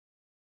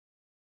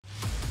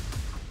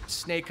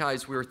Snake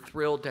Eyes, we're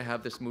thrilled to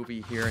have this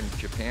movie here in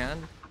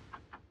Japan.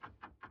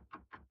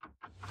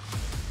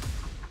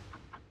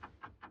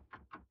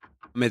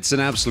 It's an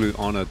absolute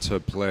honor to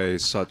play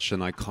such an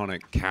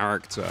iconic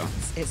character.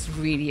 It's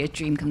really a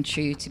dream come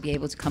true to be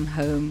able to come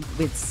home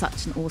with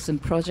such an awesome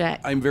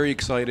project. I'm very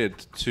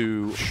excited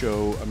to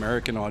show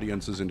American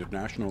audiences and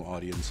international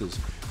audiences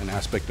an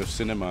aspect of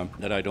cinema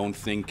that I don't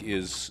think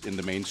is in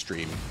the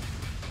mainstream.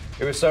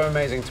 It was so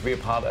amazing to be a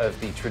part of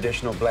the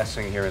traditional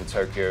blessing here in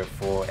Tokyo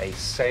for a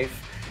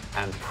safe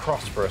and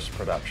prosperous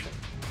production.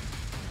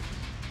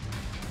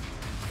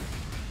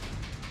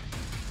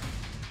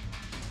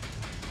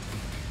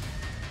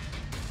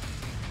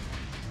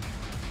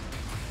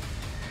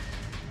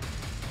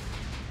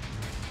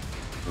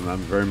 And I'm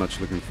very much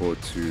looking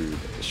forward to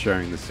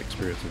sharing this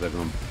experience with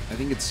everyone. I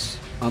think it's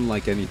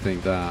unlike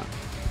anything that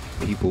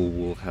people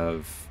will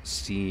have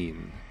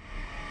seen